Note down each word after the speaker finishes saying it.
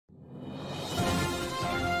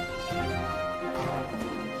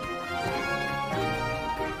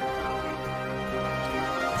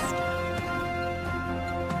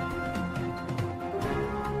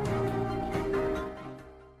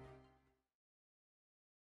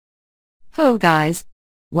Hello guys!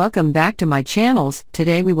 Welcome back to my channels.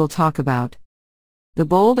 Today we will talk about The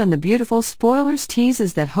Bold and the Beautiful. Spoilers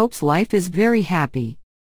teases that Hope's life is very happy.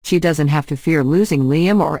 She doesn't have to fear losing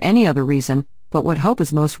Liam or any other reason, but what Hope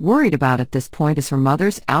is most worried about at this point is her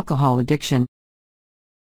mother's alcohol addiction.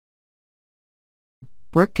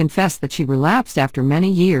 Brooke confessed that she relapsed after many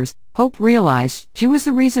years. Hope realized she was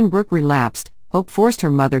the reason Brooke relapsed. Hope forced her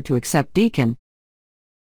mother to accept Deacon.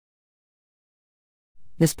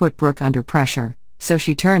 This put Brooke under pressure, so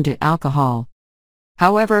she turned to alcohol.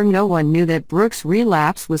 However, no one knew that Brooke's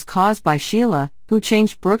relapse was caused by Sheila, who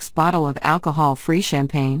changed Brooke's bottle of alcohol-free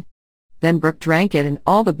champagne. Then Brooke drank it and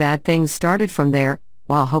all the bad things started from there,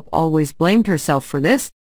 while Hope always blamed herself for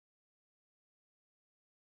this.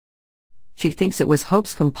 She thinks it was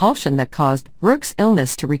Hope's compulsion that caused Brooke's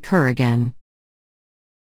illness to recur again.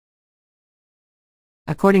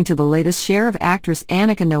 According to the latest share of actress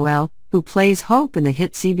Annika Noel, who plays Hope in the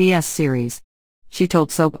hit CBS series, she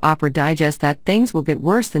told Soap Opera Digest that things will get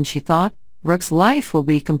worse than she thought. Brooke's life will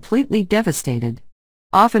be completely devastated.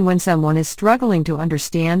 Often when someone is struggling to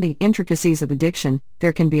understand the intricacies of addiction,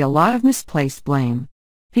 there can be a lot of misplaced blame.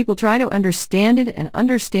 People try to understand it and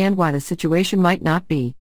understand why the situation might not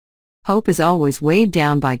be. Hope is always weighed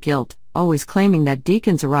down by guilt, always claiming that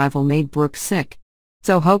Deacon's arrival made Brooke sick.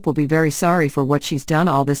 So Hope will be very sorry for what she's done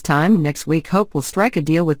all this time. Next week Hope will strike a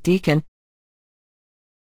deal with Deacon.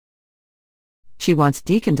 She wants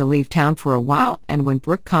Deacon to leave town for a while, and when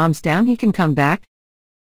Brooke calms down he can come back.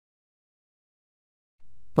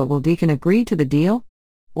 But will Deacon agree to the deal?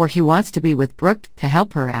 Or he wants to be with Brooke to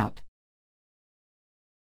help her out?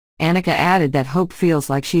 Annika added that Hope feels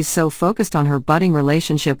like she's so focused on her budding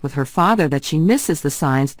relationship with her father that she misses the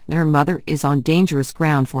signs that her mother is on dangerous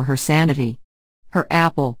ground for her sanity. Her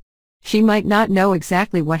apple. She might not know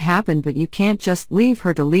exactly what happened, but you can't just leave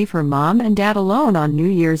her to leave her mom and dad alone on New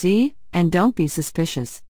Year's Eve, and don't be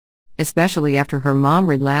suspicious. Especially after her mom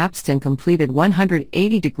relapsed and completed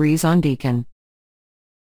 180 degrees on Deacon.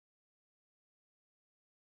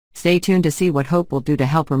 Stay tuned to see what Hope will do to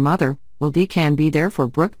help her mother. Will Deacon be there for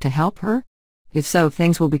Brooke to help her? If so,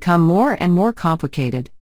 things will become more and more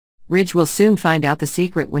complicated. Ridge will soon find out the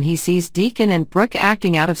secret when he sees Deacon and Brooke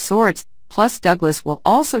acting out of sorts. Plus, Douglas will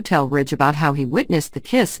also tell Ridge about how he witnessed the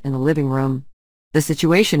kiss in the living room. The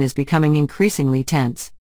situation is becoming increasingly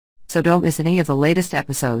tense. So don't miss any of the latest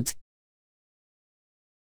episodes.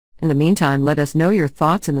 In the meantime, let us know your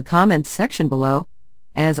thoughts in the comments section below.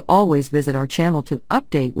 As always, visit our channel to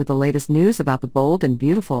update with the latest news about The Bold and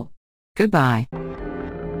Beautiful. Goodbye.